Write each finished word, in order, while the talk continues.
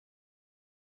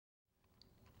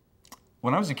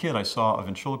When I was a kid, I saw a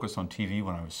ventriloquist on TV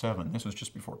when I was 7. This was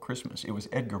just before Christmas. It was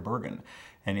Edgar Bergen.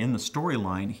 And in the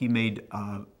storyline, he made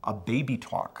a baby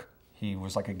talk. He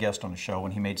was like a guest on a show,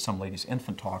 and he made some lady's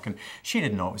infant talk, and she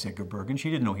didn't know it was Edgar Bergen.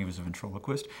 She didn't know he was a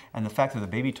ventriloquist. And the fact that the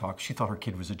baby talk, she thought her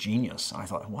kid was a genius. And I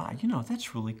thought, wow, you know,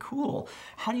 that's really cool.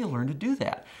 How do you learn to do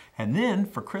that? And then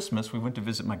for Christmas, we went to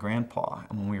visit my grandpa.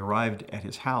 And when we arrived at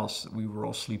his house, we were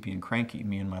all sleepy and cranky,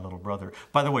 me and my little brother.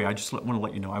 By the way, I just want to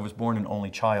let you know, I was born an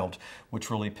only child, which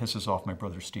really pisses off my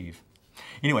brother Steve.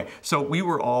 Anyway, so we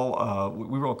were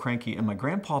all cranky, and my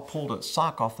grandpa pulled a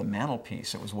sock off the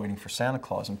mantelpiece that was waiting for Santa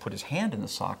Claus and put his hand in the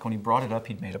sock. When he brought it up,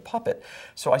 he'd made a puppet.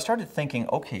 So I started thinking,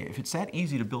 okay, if it's that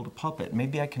easy to build a puppet,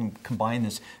 maybe I can combine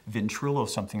this ventrilo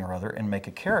something or other and make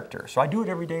a character. So I do it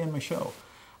every day in my show.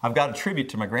 I've got a tribute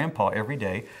to my grandpa every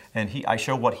day, and I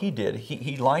show what he did.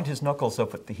 He lined his knuckles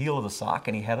up at the heel of the sock,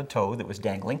 and he had a toe that was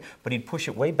dangling, but he'd push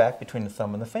it way back between the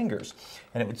thumb and the fingers,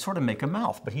 and it would sort of make a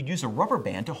mouth, but he'd use a rubber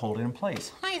band to hold it in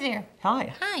place. Hi there.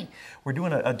 Hi. Hi. We're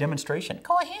doing a demonstration.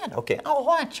 Go ahead. Okay. I'll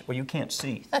watch. Well, you can't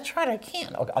see. That's right, I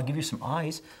can. I'll give you some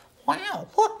eyes. Wow,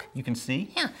 look. You can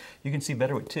see? Yeah. You can see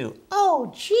better with two.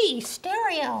 Oh, gee,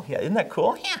 stereo. Yeah, isn't that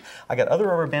cool? Yeah. I got other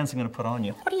rubber bands I'm going to put on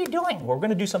you. What are you doing? Well, we're going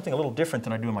to do something a little different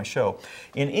than I do in my show.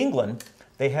 In England,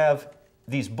 they have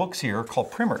these books here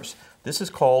called primers. This is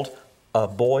called A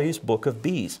Boy's Book of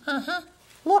Bees. Uh-huh.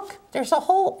 Look, there's a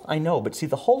hole. I know, but see,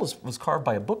 the hole was carved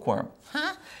by a bookworm.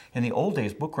 Huh? In the old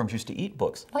days, bookworms used to eat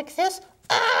books. Like this?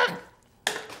 Ah!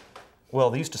 Well,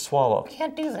 they used to swallow.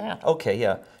 Can't do that. Okay,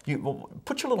 yeah. Well,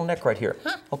 put your little neck right here.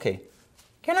 Huh? Okay.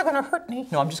 You're not going to hurt me.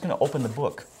 No, I'm just going to open the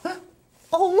book. Huh?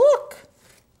 Oh, look.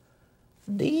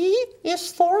 B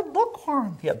is for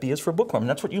bookworm. Yeah, B is for bookworm, and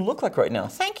that's what you look like right now.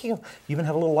 Thank you. You even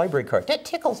have a little library card. That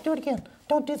tickles. Do it again.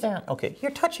 Don't do that. Okay.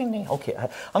 You're touching me. Okay,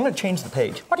 I'm going to change the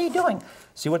page. What are you doing?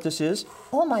 See what this is?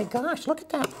 Oh, my gosh. Look at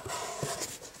that.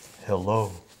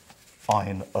 Hello,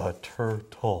 I'm a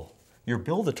turtle. You're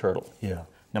Bill the Turtle? Yeah.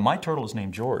 Now, my turtle is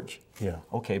named George. Yeah.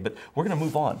 Okay, but we're going to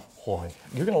move on. Why?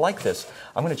 You're going to like this.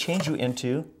 I'm going to change you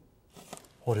into...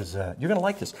 What is that? You're going to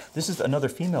like this. This is another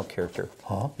female character.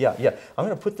 Huh? Yeah, yeah. I'm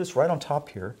going to put this right on top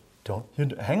here.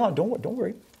 Hang on, don't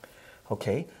worry.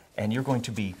 Okay, and you're going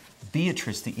to be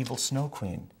Beatrice, the evil snow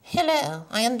queen. Hello,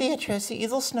 I am Beatrice, the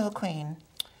evil snow queen.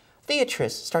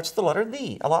 Beatrice starts with the letter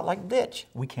B, a lot like bitch.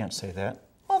 We can't say that.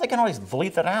 Well, they can always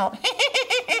bleep it out.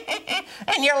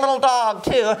 And your little dog,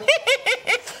 too.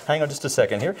 Hang on just a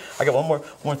second here. I got one more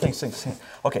thing.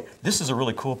 Okay, this is a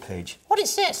really cool page. What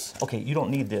is this? Okay, you don't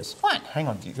need this. What? Hang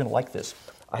on, you're going to like this.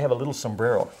 I have a little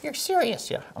sombrero. You're serious?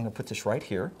 Yeah, I'm going to put this right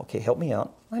here. Okay, help me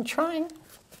out. I'm trying.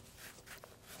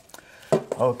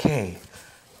 Okay,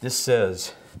 this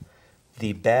says,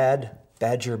 the bad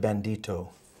badger bandito.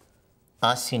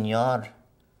 Ah, senor.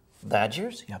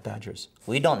 Badgers? Yeah, badgers.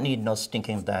 We don't need no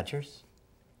stinking badgers.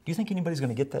 Do you think anybody's going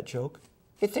to get that joke?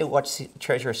 If they watch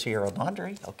Treasure Sierra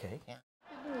Madre. Okay. Yeah.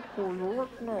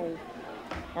 No,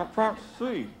 I can't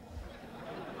see.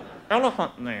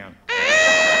 Elephant Man.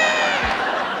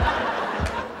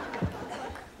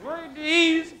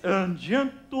 Ladies and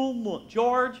gentlemen,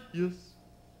 George, yes.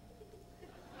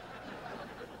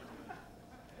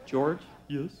 George,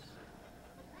 yes.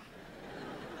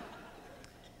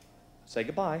 Say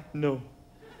goodbye. No.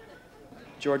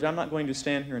 George, I'm not going to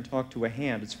stand here and talk to a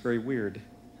hand. It's very weird.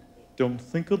 Don't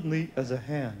think of me as a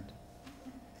hand.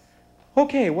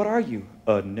 Okay, what are you?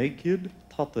 A naked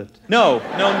puppet. No.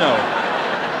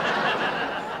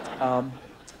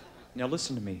 Now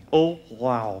listen to me. Oh,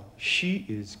 wow. She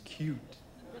is cute.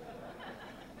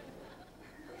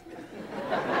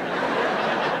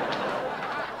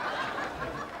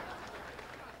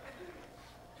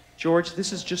 George,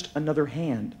 this is just another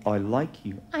hand. I like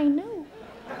you. I know.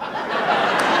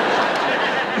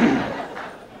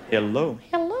 Hello.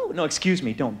 Hello. No, excuse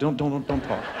me. Don't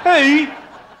talk. Hey,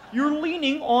 you're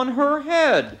leaning on her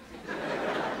head.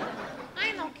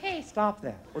 I'm okay. Stop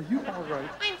that. Are you all right?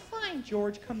 I'm fine.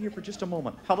 George, come here for just a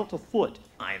moment. How about the foot?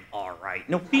 I'm all right.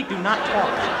 No, feet do not talk.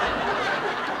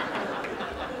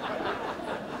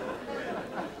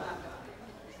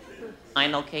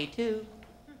 I'm okay, too.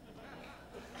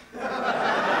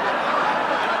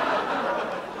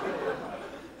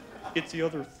 It's the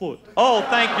other foot. Oh,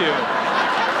 thank you.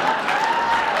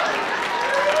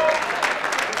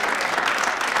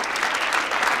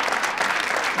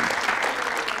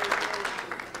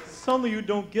 Some of you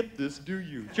don't get this, do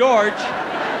you? George!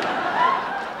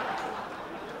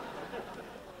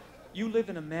 You live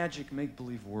in a magic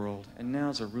make-believe world, and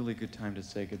now's a really good time to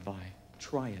say goodbye.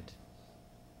 Try it.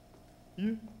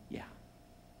 Yeah? Yeah.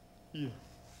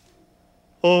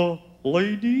 Yeah.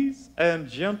 Ladies and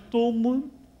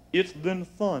gentlemen, It's been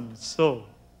fun, so.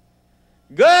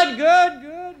 Good, good,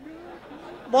 good,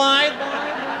 good. Bye,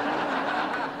 bye.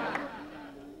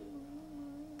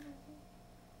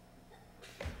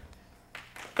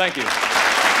 Thank you.